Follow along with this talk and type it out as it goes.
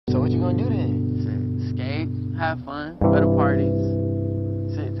gonna do then? Shit, skate, have fun, go to parties.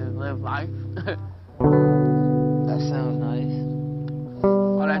 Shit, just live life. That sounds nice.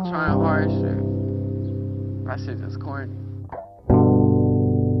 All that trying hard shit. That shit just corny.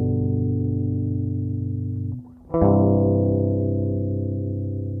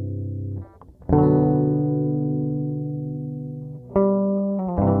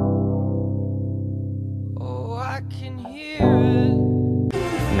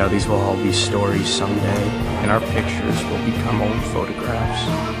 You know, these will all be stories someday, and our pictures will become old photographs.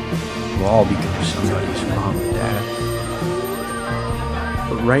 We'll all become somebody's mom and dad.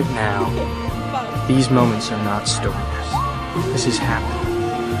 But right now, these moments are not stories. This is happening.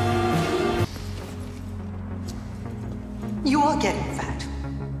 You are getting fat,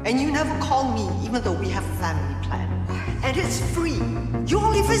 and you never call me even though we have a family plan. And it's free. You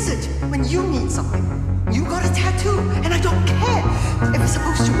only visit when you need something. You got a tattoo, and I don't care. If it's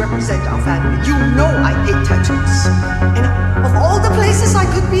supposed to represent our family, you know I hate tattoos. And of all the places I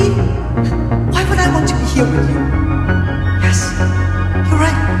could be, why would I want to be here with you? Yes, you're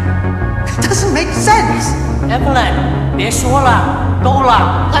right. It doesn't make sense. Evelyn, 别说了，够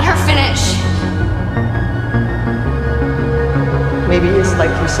了。 Let her finish. Maybe it's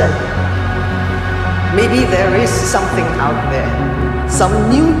like you said. Maybe there is something out there, some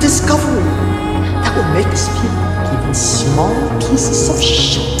new discovery that will make us feel even smaller pieces of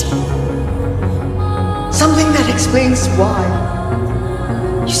shit. Something that explains why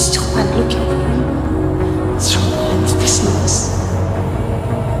you still went looking for me through all of this noise.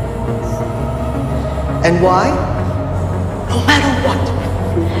 And why? No matter what,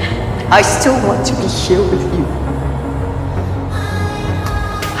 I still want to be here with you.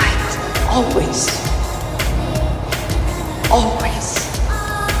 I will always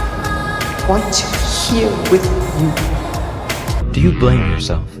want to be here with you. Do you blame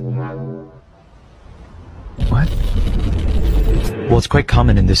yourself? What? Well, it's quite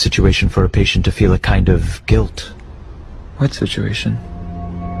common in this situation for a patient to feel a kind of guilt. What situation?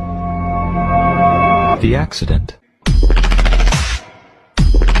 The accident.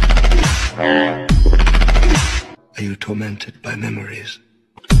 Are you tormented by memories?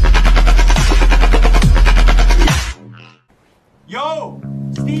 Yo,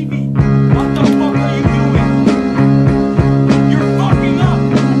 Stevie, what the fuck are you doing? You're fucking up!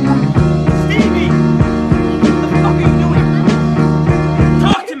 Stevie! What the fuck are you doing?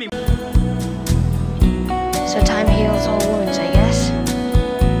 Talk to me! So time heals all wounds, I guess.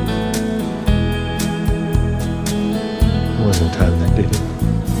 It wasn't time that did it. The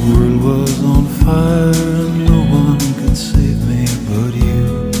world was on fire and no one could save me but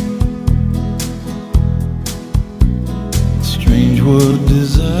you. Strange what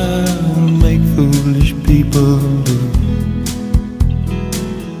desire will make foolish people do.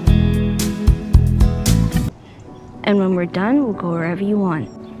 And when we're done, we'll go wherever you want.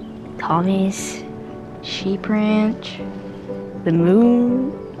 Tommy's, Sheep Ranch, the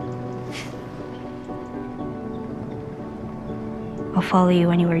moon. I'll follow you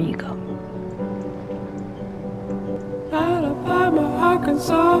anywhere you go. Alabama,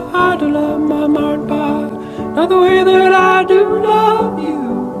 Arkansas, I do love my Martin Pie. Not the way that I do love you.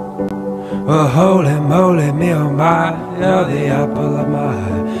 Well, holy moly, me oh my, you're the apple of my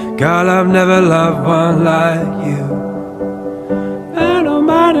eye. God, I've never loved one like you. And oh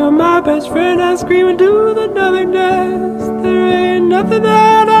my best friend, I'm screaming to the nothingness. There ain't nothing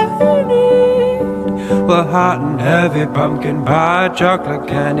that I need. Well, hot and heavy pumpkin pie, chocolate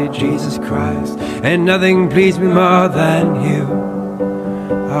candy, Jesus Christ. Ain't nothing pleased me more than you.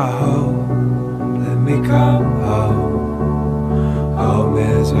 Oh, let me come home. Home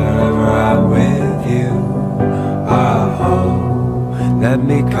is wherever I'm with you. Oh, let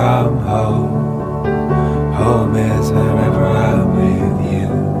me come home. Home is wherever I'm with you.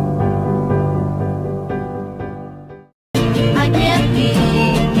 I can't be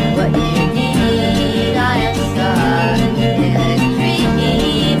what you need. I am stuck in a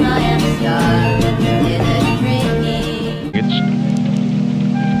dream. I am stuck in a dream.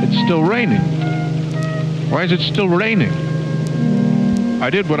 It's still raining. Why is it still raining? I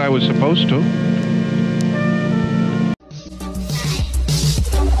did what I was supposed to.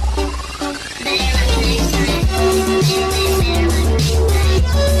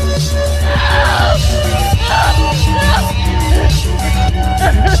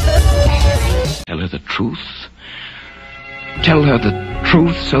 Tell her the truth. Tell her the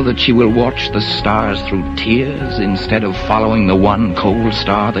truth so that she will watch the stars through tears instead of following the one cold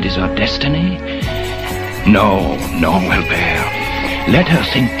star that is her destiny. No, no, Albert. Let her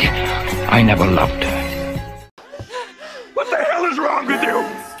think I never loved her. What the hell is wrong with you?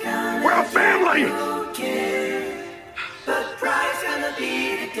 me!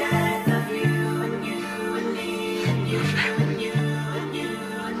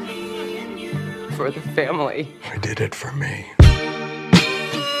 For the family. I did it for me.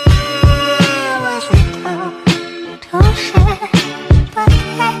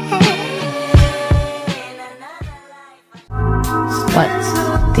 But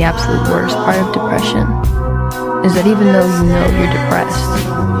the absolute worst part of depression is that even though you know you're depressed,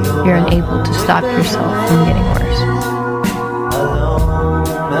 you're unable to stop yourself from getting worse.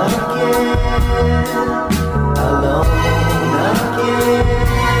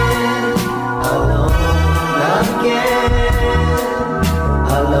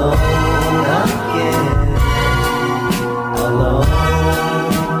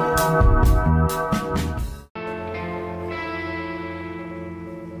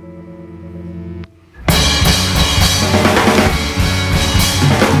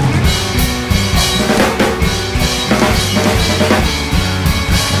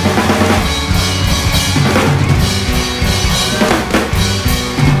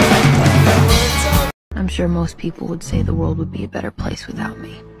 I'm sure most people would say the world would be a better place without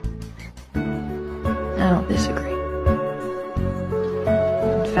me. I don't disagree. In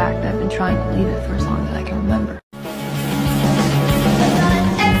fact, I've been trying to leave it for as long as I can remember.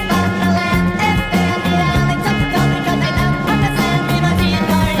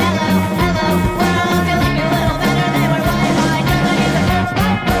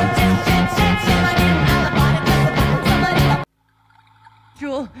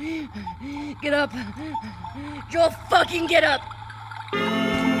 Joel, get up. Joel, fucking get up. I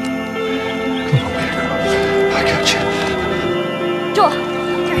got you. Joel,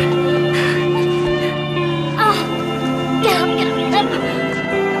 oh, get up, get up, get up.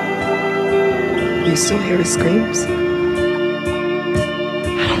 You still hear his screams? I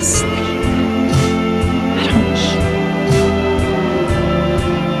don't sleep. I don't eat.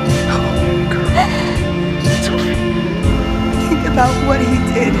 Oh, girl. It's okay. Think about what he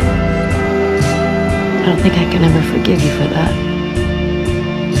did. I don't think I can ever forgive you for that.